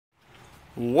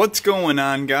What's going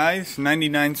on, guys?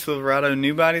 99 Silverado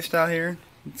new body style here.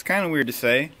 It's kind of weird to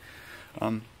say.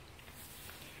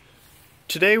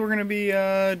 Today we're going to be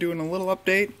doing a little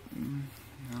update.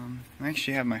 I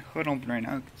actually have my hood open right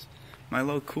now because my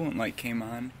low coolant light came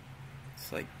on.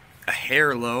 It's like a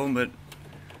hair low, but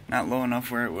not low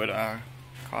enough where it would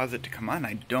cause it to come on,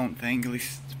 I don't think. At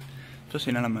least,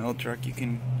 especially not on my old truck. You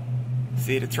can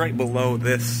see it. It's right below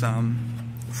this,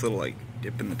 this little like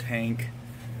dip in the tank.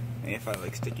 Maybe if I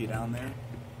like stick you down there,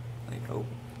 like, oh,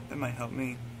 that might help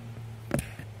me.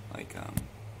 Like,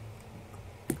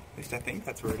 at least I think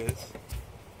that's where it is.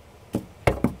 I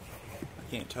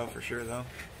can't tell for sure though.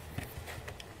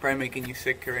 Probably making you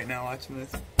sick right now watching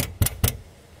this.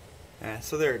 Yeah,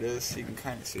 so there it is. You can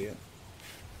kind of see it.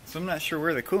 So I'm not sure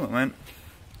where the coolant went.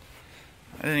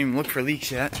 I didn't even look for leaks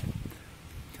yet.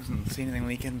 Doesn't see anything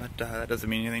leaking, but that doesn't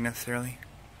mean anything necessarily.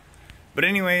 But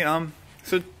anyway,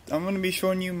 so I'm going to be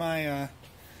showing you my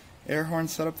air horn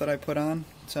setup that I put on.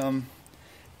 It's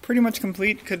pretty much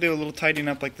complete. Could do a little tidying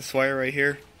up, like this wire right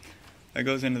here that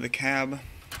goes into the cab.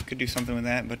 Could do something with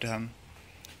that, but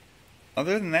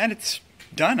other than that, it's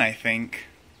done, I think.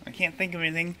 I can't think of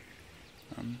anything.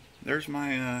 There's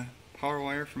my power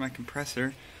wire for my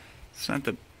compressor. It's not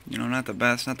the, not the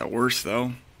best, not the worst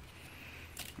though.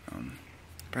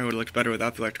 Probably would have looked better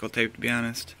without the electrical tape, to be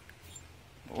honest.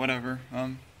 But whatever.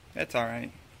 It's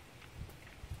alright.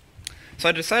 So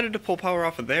I decided to pull power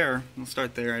off of there. We'll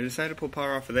start there. I decided to pull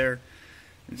power off of there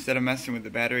instead of messing with the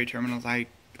battery terminals. I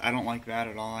don't like that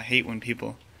at all. I hate when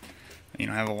people,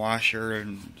 have a washer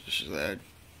and just, the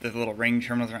little ring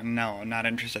terminals. No, I'm not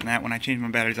interested in that. When I change my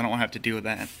batteries, I don't want to have to deal with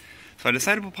that. So I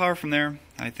decided to pull power from there.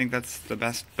 I think that's the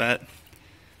best bet, at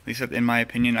least in my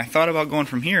opinion. I thought about going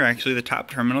from here, actually, the top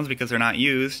terminals, because they're not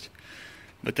used.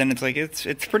 But then it's like,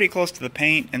 it's pretty close to the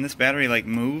paint, and this battery like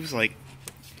moves I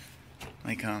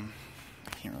can't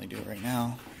really do it right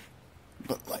now,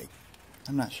 but like,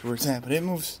 I'm not sure where it's at, but it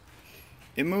moves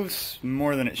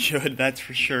more than it should, that's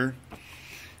for sure.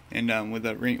 And with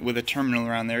a terminal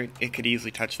around there, it could easily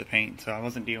touch the paint, so I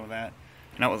wasn't dealing with that,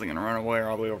 and I wasn't gonna run a wire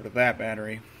all the way over to that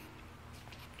battery.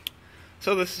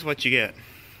 So this is what you get.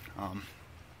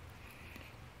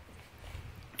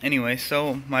 Anyway,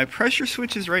 so my pressure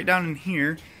switch is right down in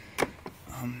here.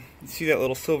 You see that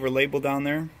little silver label down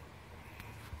there?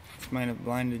 This might have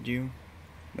blinded you.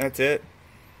 That's it.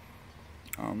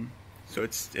 So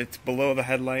it's below the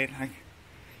headlight.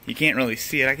 You can't really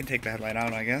see it. I can take the headlight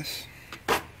out, I guess,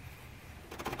 because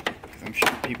I'm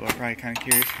sure people are probably kind of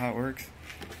curious how it works.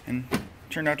 And it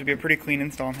turned out to be a pretty clean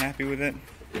install. I'm happy with it.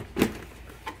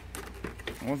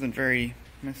 It wasn't very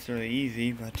necessarily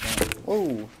easy, but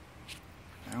whoa!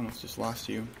 I almost just lost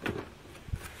you.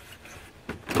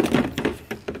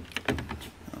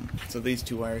 So these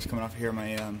two wires coming off here are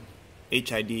my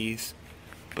HIDs.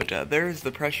 But there's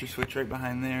the pressure switch right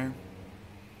behind there.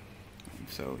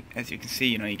 So as you can see,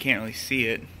 you can't really see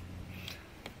it.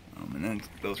 And then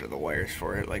those are the wires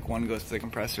for it. Like one goes to the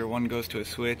compressor, one goes to a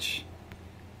switch.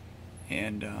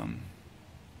 And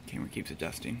camera keeps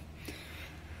adjusting.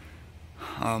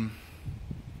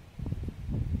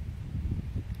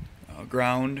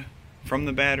 Ground from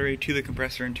the battery to the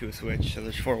compressor and to a switch. So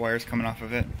there's 4 wires coming off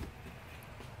of it.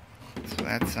 So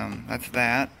that's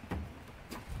that.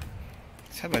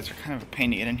 These headlights are kind of a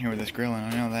pain to get in here with this grill,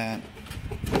 and I know that.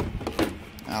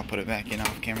 I'll put it back in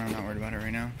off camera. I'm not worried about it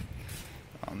right now.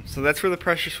 So that's where the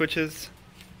pressure switch is.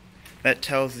 That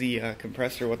tells the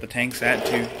compressor what the tank's at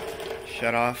to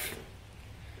shut off.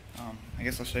 I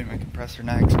guess I'll show you my compressor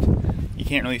next. You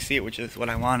can't really see it, which is what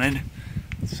I wanted.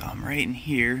 So I'm right in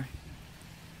here.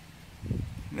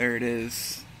 There it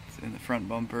is. It's in the front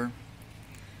bumper.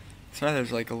 Sorry,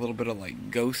 there's like a little bit of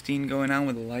like ghosting going on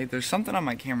with the light. There's something on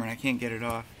my camera and I can't get it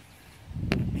off.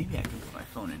 Maybe I can put my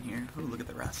phone in here. Ooh, look at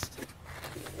the rust.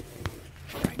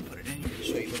 I can put it in here to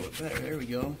show you a little bit better. There we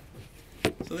go.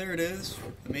 So there it is.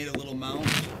 I made a little mount.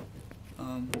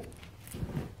 I'm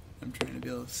trying to be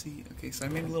able to see. Okay, so I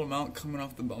made a little mount coming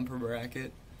off the bumper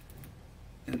bracket.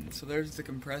 And so there's the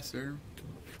compressor.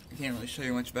 I can't really show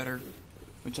you much better,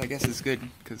 which I guess is good,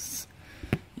 because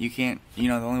you can't, the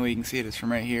only way you can see it is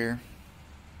from right here.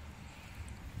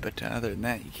 But other than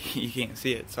that, you can't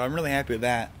see it. So I'm really happy with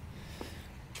that.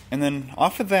 And then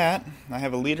off of that, I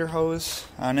have a leader hose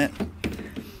on it.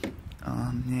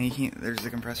 Yeah, you can't, there's the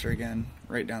compressor again,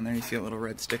 right down there. You see a little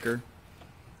red sticker.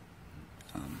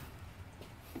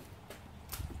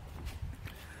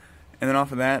 And then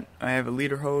off of that, I have a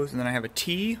leader hose, and then I have a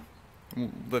T.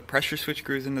 The pressure switch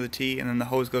screws into the T, and then the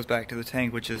hose goes back to the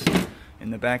tank, which is in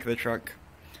the back of the truck.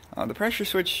 The pressure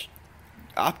switch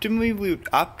optimally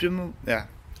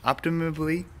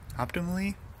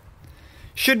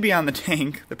should be on the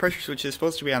tank. The pressure switch is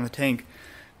supposed to be on the tank,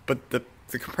 but the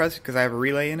compressor, because I have a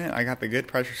relay in it, I got the good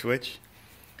pressure switch,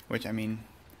 which, I mean,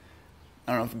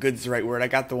 I don't know if good's the right word. I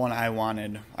got the one I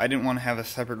wanted. I didn't want to have a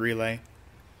separate relay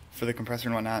for the compressor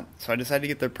and whatnot, so I decided to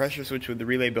get the pressure switch with the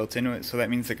relay built into it, so that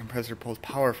means the compressor pulls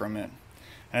power from it.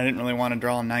 And I didn't really want to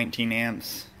draw 19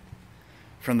 amps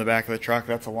from the back of the truck.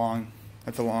 That's a long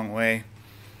way.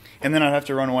 And then I'd have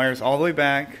to run wires all the way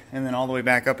back and then all the way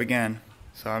back up again.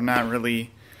 So I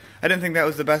didn't think that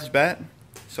was the best bet,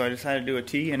 so I decided to do a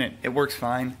T, and it works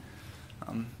fine.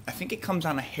 I think it comes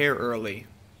on a hair early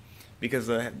because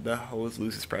the hose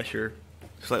loses pressure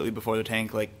slightly before the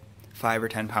tank, like 5 or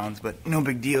 10 pounds, but no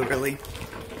big deal really.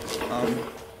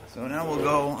 So now we'll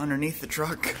go underneath the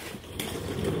truck.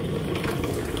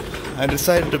 I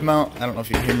decided to mount, I don't know if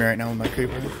you can hear me right now with my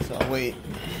creeper, so I'll wait.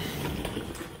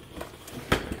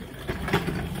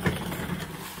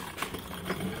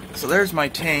 So there's my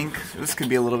tank. This could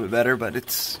be a little bit better, but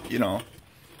it's, you know,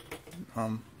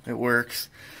 it works.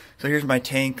 So here's my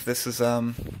tank. This is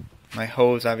my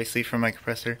hose, obviously, from my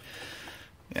compressor.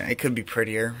 Yeah, it could be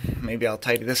prettier. Maybe I'll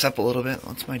tidy this up a little bit.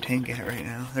 What's my tank at right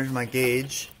now? There's my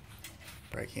gauge.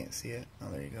 Probably can't see it.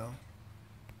 Oh, there you go.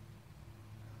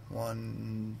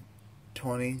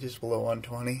 120, just below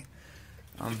 120.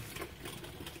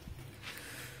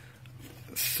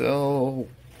 So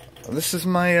this is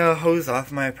my hose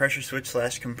off my pressure switch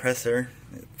 / compressor.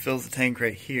 It fills the tank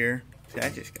right here. See, I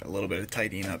just got a little bit of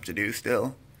tidying up to do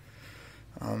still.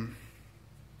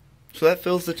 So that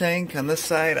fills the tank. On this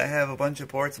side I have a bunch of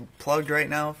ports plugged right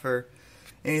now for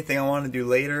anything I want to do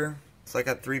later. So I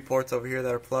got 3 ports over here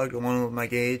that are plugged, and one with my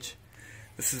gauge.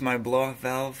 This is my blow-off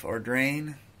valve or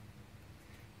drain.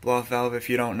 Blow-off valve, if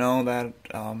you don't know that,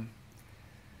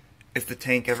 if the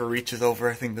tank ever reaches over,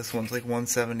 I think this one's like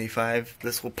 175,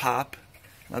 this will pop,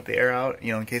 let the air out,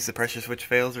 you know, in case the pressure switch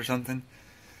fails or something.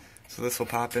 So this will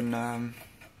pop and,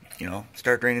 you know,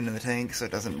 start draining in the tank so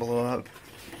it doesn't blow up.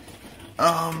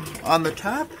 On the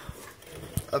top,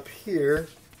 up here,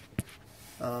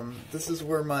 this is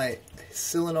where my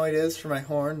solenoid is for my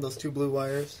horn, those 2 blue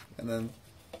wires, and then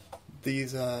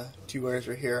these 2 wires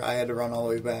right here, I had to run all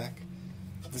the way back.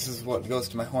 This is what goes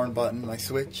to my horn button, my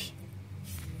switch.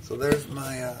 So there's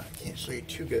my, I can't show you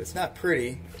too good, it's not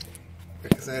pretty,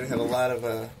 because I had to have a lot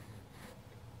of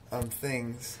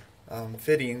fittings. I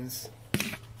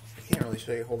can't really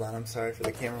show you, hold on, I'm sorry for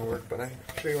the camera work, but I'm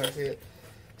sure you want to see it.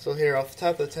 So here, off the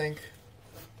top of the tank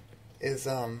is,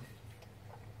 I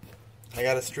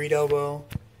got a street elbow,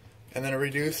 and then a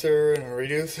reducer,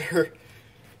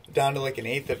 down to like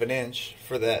 1/8 of an inch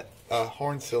for that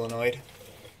horn solenoid,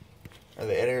 or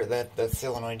the editor, that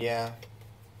solenoid, yeah.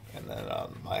 And then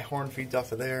my horn feeds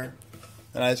off of there.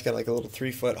 And I just got like a little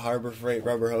 3-foot Harbor Freight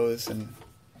rubber hose, and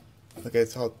look,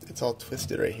 it's all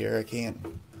twisted right here. I can't.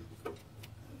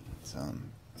 It's,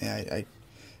 yeah,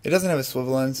 it doesn't have a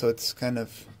swivel end, so it's kind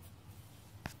of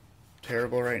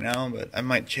terrible right now, but I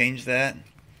might change that.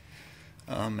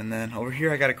 And then over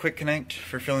here I got a quick connect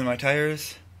for filling my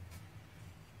tires.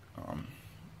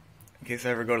 In case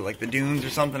I ever go to like the dunes or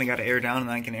something, I got to air down and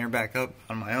then I can air back up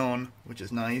on my own, which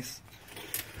is nice.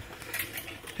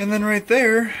 And then right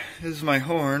there is my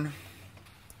horn.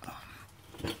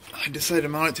 I decided to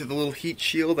mount it to the little heat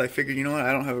shield. I figured, you know what,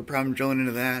 I don't have a problem drilling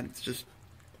into that. It's just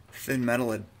thin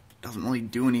metal. It doesn't really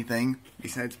do anything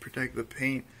besides protect the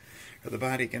paint or the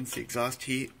body against the exhaust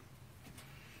heat.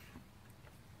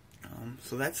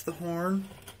 So that's the horn.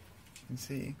 You can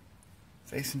see,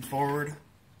 facing forward.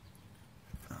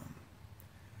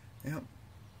 Yep,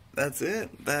 that's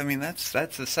it. I mean, that's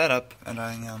the setup, and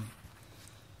I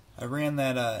ran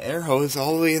that air hose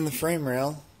all the way in the frame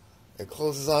rail. It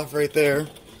closes off right there,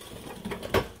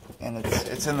 and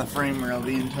it's in the frame rail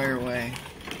the entire way.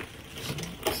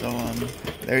 So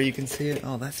there you can see it.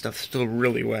 Oh, that stuff's still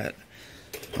really wet.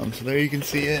 So there you can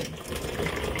see it.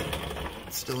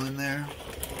 It's still in there.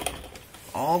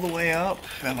 All the way up,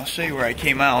 and I'll show you where I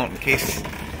came out in case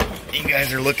you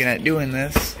guys are looking at doing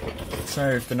this.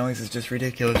 Sorry if the noise is just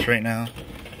ridiculous right now.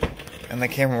 And the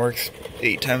camera works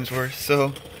 8 times worse.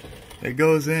 So it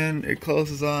goes in, it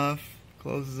closes off.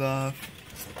 Probably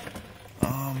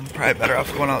better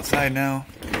off going outside now.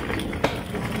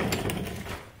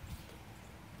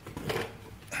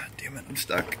 Ah, damn it, I'm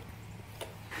stuck.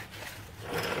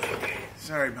 Okay,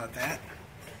 sorry about that.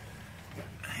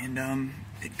 And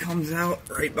it comes out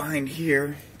right behind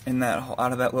here in that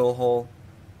out of that little hole.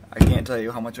 I can't tell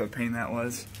you how much of a pain that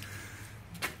was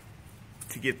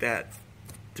to get that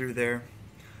through there,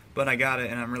 but I got it,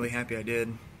 and I'm really happy I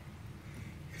did,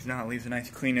 because now it leaves a nice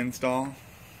clean install.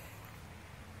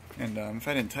 And if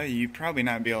I didn't tell you, you'd probably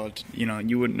not be able to, you know,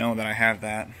 you wouldn't know that I have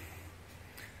that.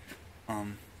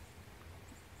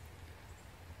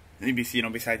 You'd be, you know,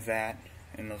 besides that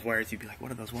and those wires, you'd be like,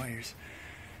 what are those wires?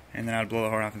 And then I'd blow the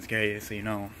horn off and scare you, so you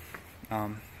know.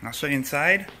 I'll show you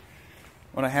inside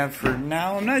what I have for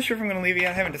now. I'm not sure if I'm going to leave it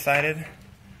yet. I haven't decided.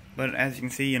 But as you can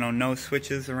see, you know, no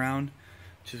switches around,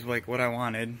 which is like what I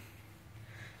wanted.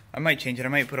 I might change it. I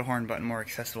might put a horn button more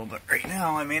accessible. But right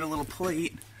now, I made a little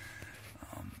plate.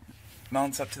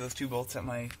 Mounts up to those 2 bolts that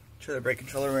my trailer brake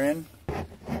controller were in.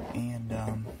 And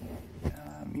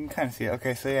you can kind of see it.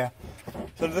 Okay, so yeah.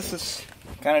 So this is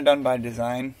kind of done by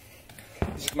design.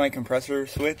 This is my compressor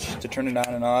switch to turn it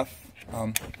on and off.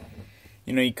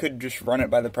 You know, you could just run it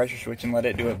by the pressure switch and let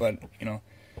it do it, but, you know,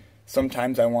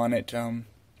 sometimes I want it,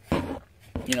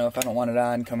 you know, if I don't want it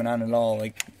on, coming on at all,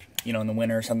 like, you know, in the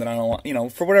winter or something, I don't want, you know,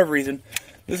 for whatever reason.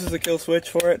 This is the kill switch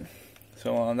for it.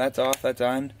 So that's off, that's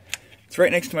on. It's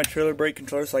right next to my trailer brake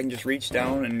controller, so I can just reach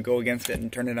down and go against it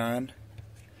and turn it on.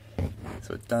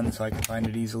 So it's done so I can find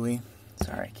it easily.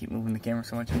 Sorry, I keep moving the camera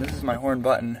so much. And this is my horn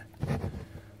button.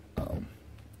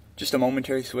 Just a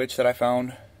momentary switch that I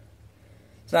found.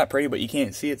 It's not pretty, but you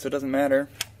can't see it, so it doesn't matter.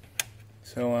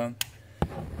 So,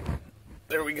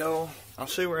 there we go. I'll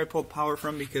show you where I pulled power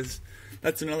from, because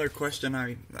that's another question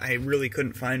I really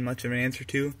couldn't find much of an answer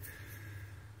to.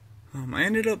 I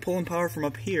ended up pulling power from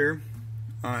up here.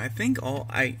 I think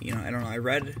I don't know, I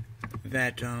read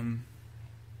that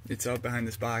it's up behind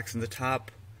this box in the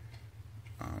top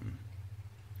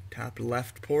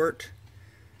left port,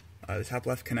 the top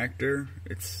left connector.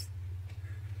 It's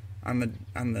on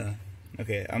the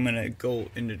okay, I'm gonna go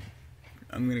into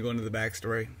the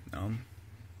backstory. On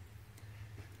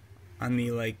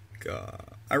the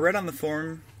I read on the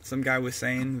forum, some guy was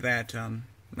saying that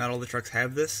not all the trucks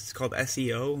have this. It's called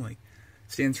SEO, like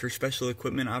stands for Special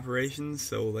Equipment Operations.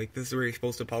 So like this is where you're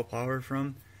supposed to pull power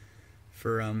from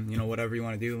for you know, whatever you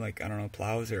want to do, like I don't know,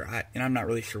 plows or and I'm not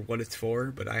really sure what it's for,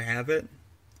 but I have it,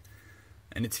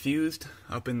 and it's fused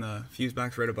up in the fuse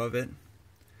box right above it.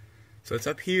 So it's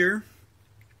up here,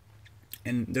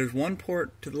 and there's one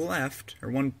port to the left, or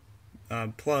one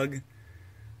plug.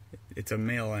 It's a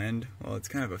male end. Well, it's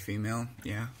kind of a female.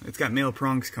 Yeah, it's got male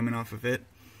prongs coming off of it.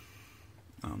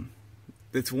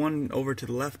 It's one over to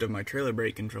the left of my trailer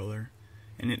brake controller,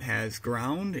 and it has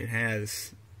ground. It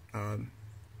has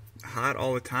hot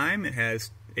all the time. It has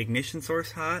ignition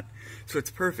source hot, so it's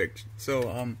perfect.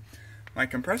 So my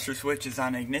compressor switch is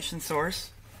on ignition source.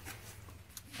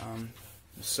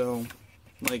 So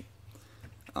like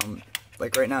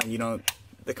right now, you know,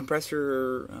 the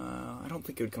compressor, I don't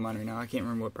think it would come on right now. I can't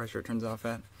remember what pressure it turns off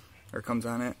at, or comes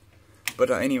on at.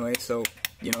 But anyway, so,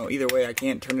 you know, either way, I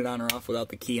can't turn it on or off without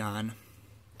the key on,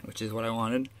 which is what I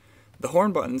wanted. The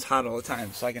horn button's hot all the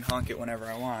time, so I can honk it whenever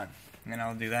I want. And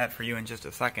I'll do that for you in just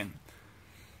a second.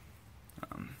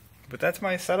 But that's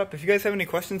my setup. If you guys have any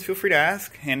questions, feel free to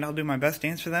ask, and I'll do my best to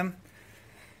answer them.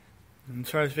 I'm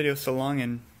sorry this video is so long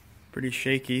and pretty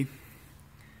shaky.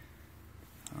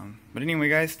 But anyway,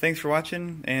 guys, thanks for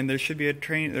watching, and there should be a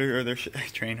train horn. There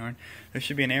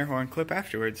should be an air horn clip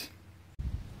afterwards.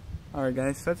 Alright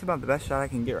guys, so that's about the best shot I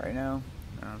can get right now.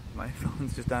 My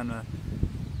phone's just on a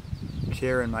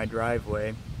chair in my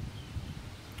driveway,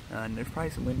 and there's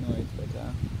probably some wind noise, but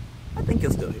I think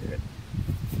you'll still hear it.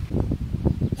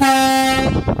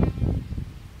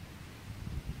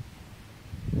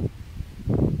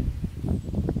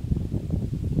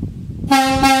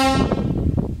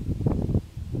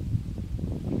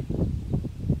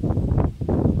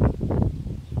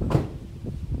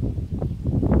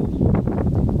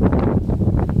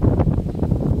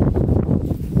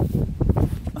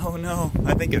 Oh no,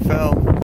 I think it fell.